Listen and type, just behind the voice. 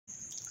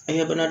I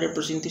have another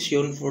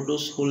presentation for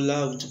those who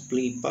love to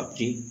play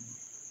PUBG,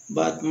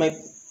 but my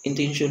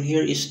intention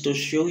here is to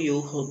show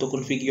you how to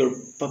configure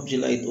PUBG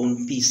Lite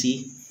on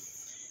PC.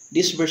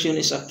 This version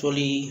is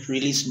actually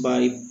released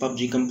by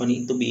PUBG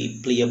company to be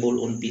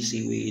playable on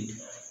PC with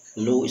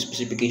low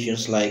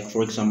specifications, like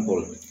for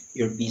example,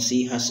 your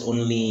PC has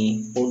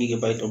only 4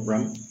 GB of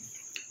RAM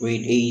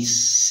with a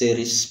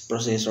series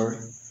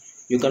processor.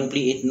 You can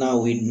play it now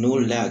with no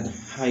lag,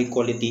 high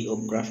quality of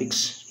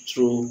graphics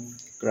through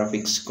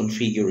graphics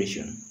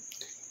configuration.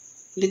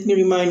 Let me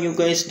remind you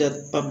guys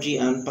that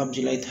PUBG and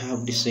PUBG Lite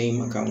have the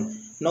same account.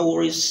 No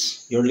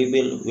worries, your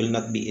level will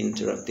not be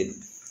interrupted.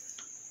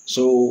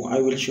 So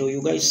I will show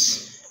you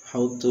guys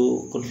how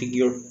to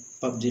configure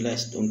PUBG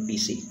Lite on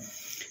PC.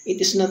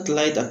 It is not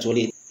light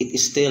actually, it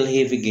is still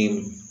heavy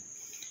game.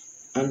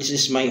 And this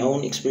is my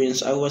own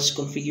experience. I was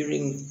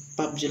configuring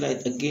PUBG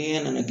Lite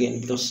again and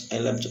again because I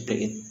love to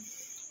play it.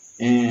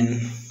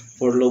 And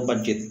for low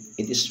budget,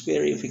 it is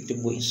very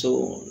effective way.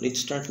 So let's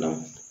start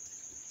now.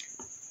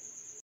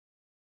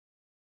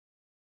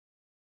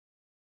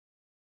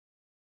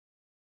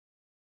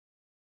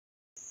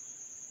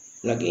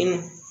 Log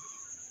in.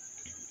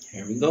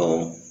 Here we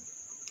go.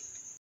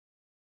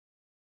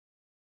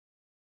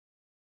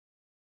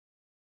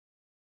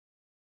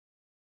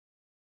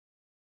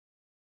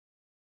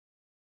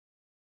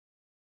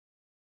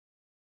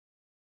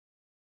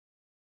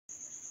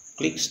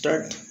 Click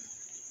start.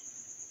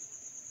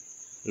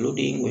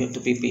 Loading, we have to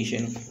be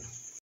patient.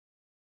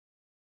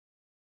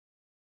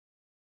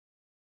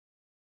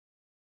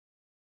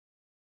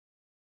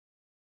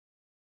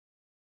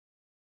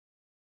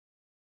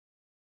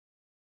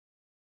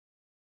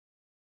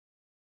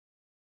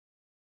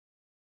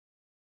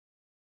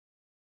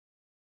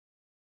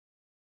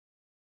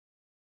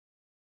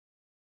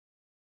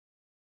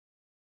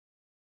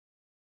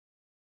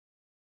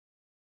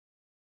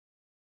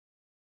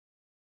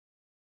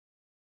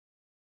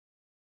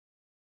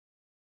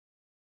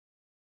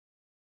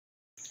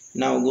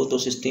 Now go to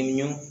system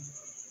menu.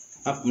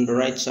 Up on the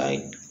right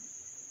side,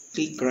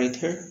 click right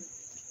here.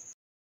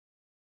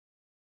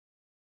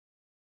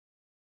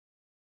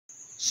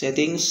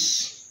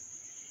 Settings.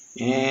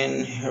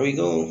 And here we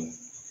go.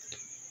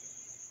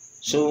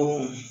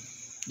 So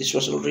this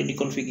was already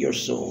configured,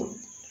 so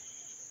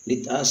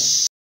let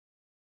us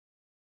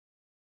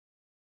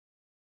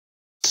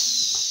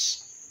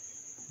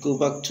go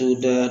back to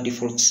the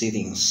default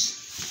settings.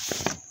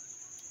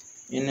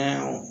 And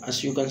now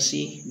as you can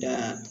see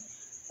that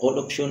all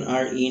options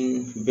are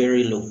in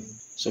very low.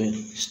 So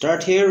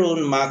start here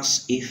on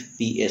max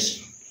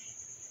FPS.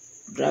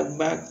 Drag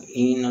back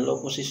in a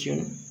low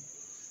position.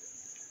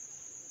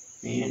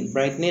 And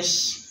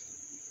brightness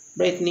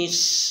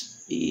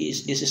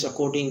is, this is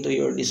according to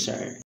your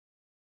desire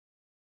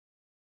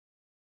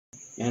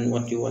and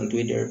what you want,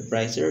 whether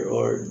brighter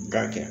or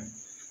darker.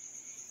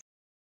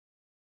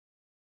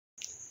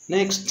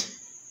 Next,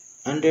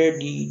 under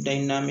the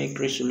dynamic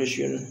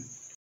resolution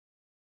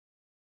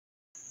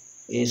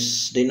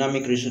is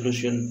dynamic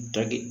resolution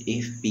target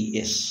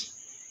FPS.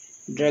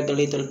 Drag a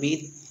little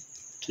bit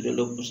to the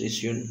low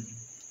position,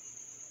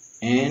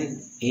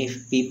 and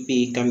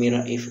FPP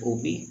camera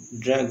FOV,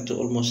 drag to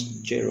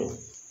almost 0.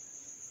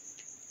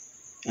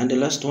 And the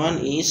last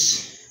one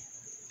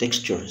is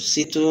texture,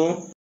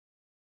 C2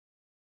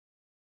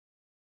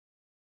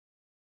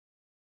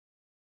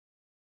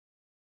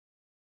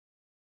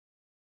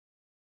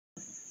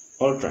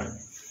 Ultra.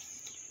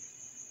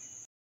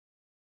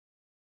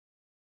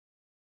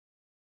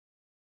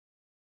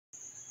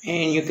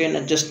 And you can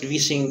adjust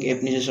VSync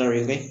if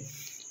necessary, okay?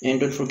 And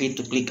don't forget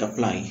to click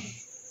apply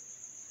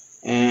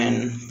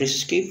and press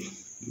escape,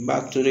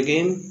 back to the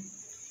game,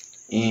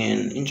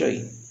 and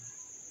enjoy.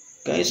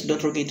 Guys,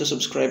 don't forget to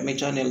subscribe my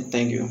channel.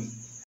 Thank you.